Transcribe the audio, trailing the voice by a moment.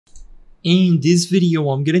In this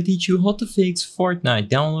video, I'm gonna teach you how to fix Fortnite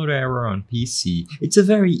download error on PC. It's a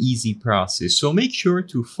very easy process, so make sure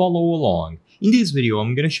to follow along. In this video,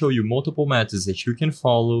 I'm gonna show you multiple methods that you can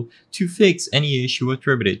follow to fix any issue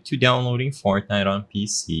attributed to downloading Fortnite on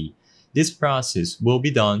PC. This process will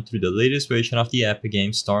be done through the latest version of the Epic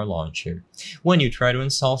Games Store launcher. When you try to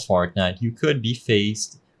install Fortnite, you could be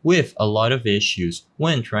faced with a lot of issues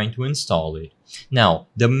when trying to install it. Now,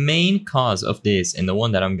 the main cause of this, and the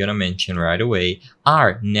one that I'm gonna mention right away,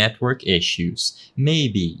 are network issues.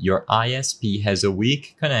 Maybe your ISP has a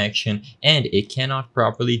weak connection and it cannot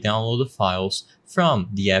properly download the files from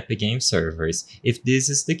the Epic Games servers. If this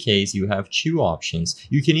is the case, you have two options.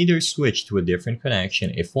 You can either switch to a different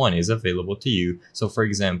connection if one is available to you. So for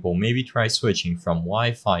example, maybe try switching from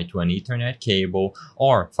Wi-Fi to an Ethernet cable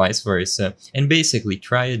or vice versa, and basically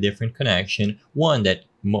try a different connection, one that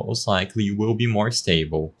most likely will be more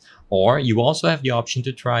stable. Or you also have the option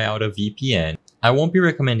to try out a VPN. I won't be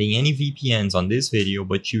recommending any VPNs on this video,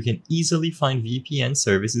 but you can easily find VPN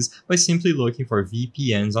services by simply looking for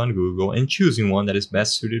VPNs on Google and choosing one that is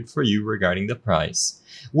best suited for you regarding the price.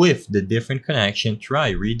 With the different connection, try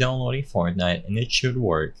re-downloading Fortnite and it should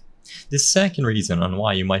work. The second reason on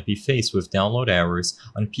why you might be faced with download errors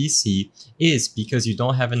on PC is because you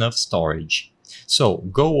don't have enough storage. So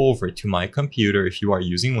go over to my computer if you are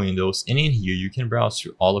using Windows, and in here you can browse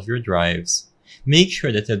through all of your drives. Make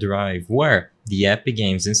sure that the drive where the Epic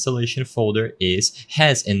Games installation folder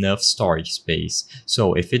has enough storage space.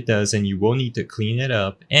 So if it doesn't, you will need to clean it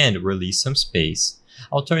up and release some space.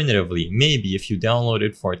 Alternatively, maybe if you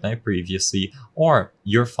downloaded Fortnite previously or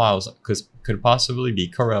your files could possibly be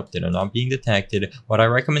corrupted and not being detected, what I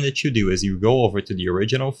recommend that you do is you go over to the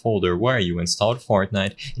original folder where you installed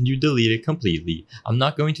Fortnite and you delete it completely. I'm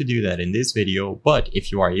not going to do that in this video, but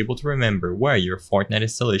if you are able to remember where your Fortnite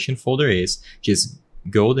installation folder is, just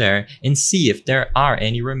go there and see if there are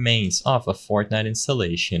any remains of a Fortnite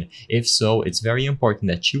installation. If so, it's very important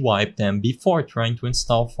that you wipe them before trying to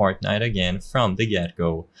install Fortnite again from the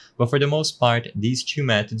get-go. But for the most part, these two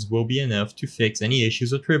methods will be enough to fix any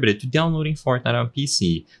issues attributed to downloading Fortnite on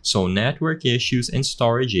PC. So network issues and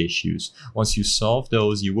storage issues. Once you solve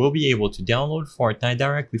those, you will be able to download Fortnite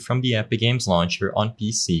directly from the Epic Games launcher on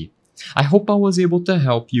PC. I hope I was able to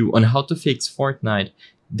help you on how to fix Fortnite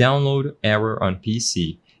download error on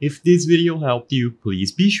PC. If this video helped you,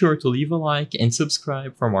 please be sure to leave a like and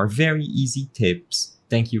subscribe for more very easy tips.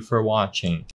 Thank you for watching.